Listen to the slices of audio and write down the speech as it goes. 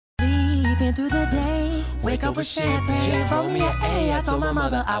Sleeping through the day, wake up with champagne, roll me an A. I told my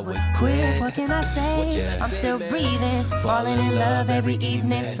mother I would quit. What can I say? I'm still breathing, falling in love every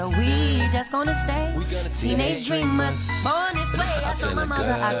evening. So we just gonna stay. Teenage dreamers, born this way. I told my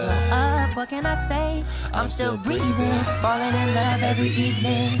mother I grow up. What can I say? I'm still breathing, falling in love every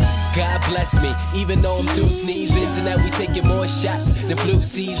evening. God bless me, even though I'm through sneezing. Tonight we taking more shots than flu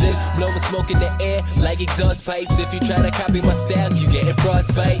season. Blowing smoke in the air like exhaust pipes. If you try to copy my style, you getting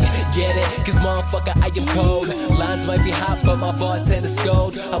frostbite. Get it? Cause motherfucker, I am cold. Lines might be hot, but my boss had a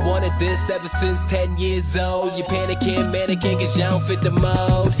scold. I wanted this ever since 10 years old. You panicking, mannequin, cause y'all don't fit the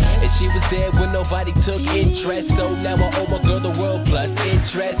mold. And she was there when nobody took interest. So now I owe my girl the world plus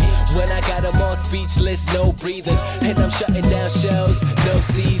interest. When I got them all speechless, no breathing. And I'm shutting down shows, no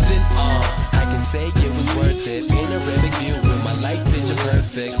season. I can say it was worth it. Panoramic view with my light picture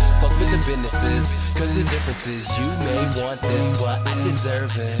perfect. Fuck with the businesses, cause the difference is you may want this, but I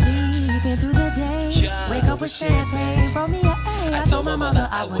deserve it. Sleeping through the day, wake up with champagne, roll me an A. I told my mother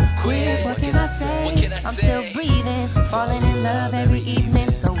I would quit. What can I say? I'm still breathing, falling in love every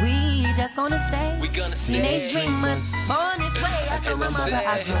evening. So we just gonna stay. Teenage dreamers, born this way. I told my mother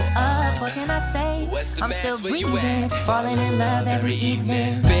I grew up. What can I say? I'm still breathing, falling in love every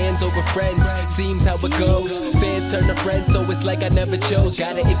evening. Fans over friends, seems how it goes. Fans turn to friends, so it's like I never chose.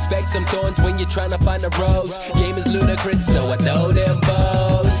 Gotta expect some thorns when you're trying to find a rose. Game is ludicrous, so I throw them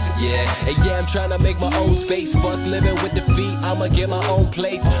bows. Yeah, and yeah, I'm trying to make my own space. Fuck living with defeat, I'ma get my own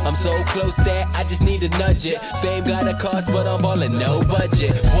place. I'm so close that I just need to nudge it. Fame got a cost, but I'm ballin' no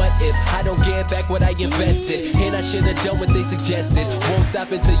budget. What if I don't get back what I invested? And I should've done what they suggested. Won't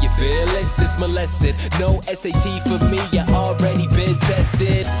stop until you feel it's molested. No SAT for me, you already been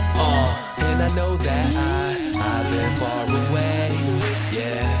tested. And I know that I've been far away,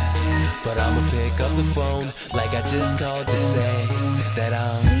 yeah. But I'ma pick up the phone like I just called to say that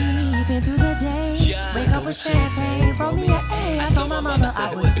I'm sleeping through the day, wake up with champagne, roll me an A. I told my mother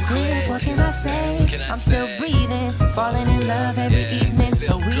I would quit. What can I say? I'm still breathing, falling in love every evening.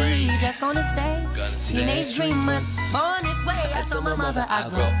 So we just gonna stay. Teenage dreamers, born this way. I told my mother I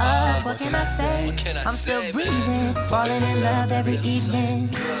grow up. What can I say? I'm still breathing, falling in love every evening.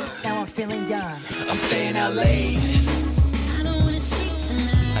 Now I'm feeling young, I'm staying out late. I don't wanna sleep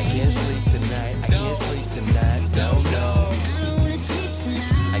tonight. I can't sleep tonight, I can't sleep tonight, no, no. I don't wanna sleep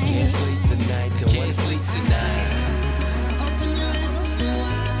tonight. I can't sleep tonight, don't wanna sleep tonight. Open your eyes, open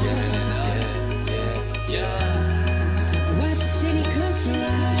wide. Yeah. Watch the city come to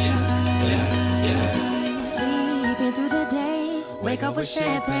life. Sleeping through the day, wake up with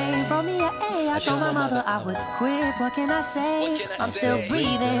champagne, roll me an A. I told my mother I would quit. What can I say? I'm still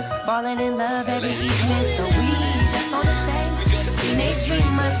breathing, falling in love every evening. So we just gonna stay. Teenage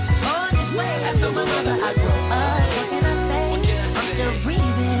dreamers, born this way. I told my mother I would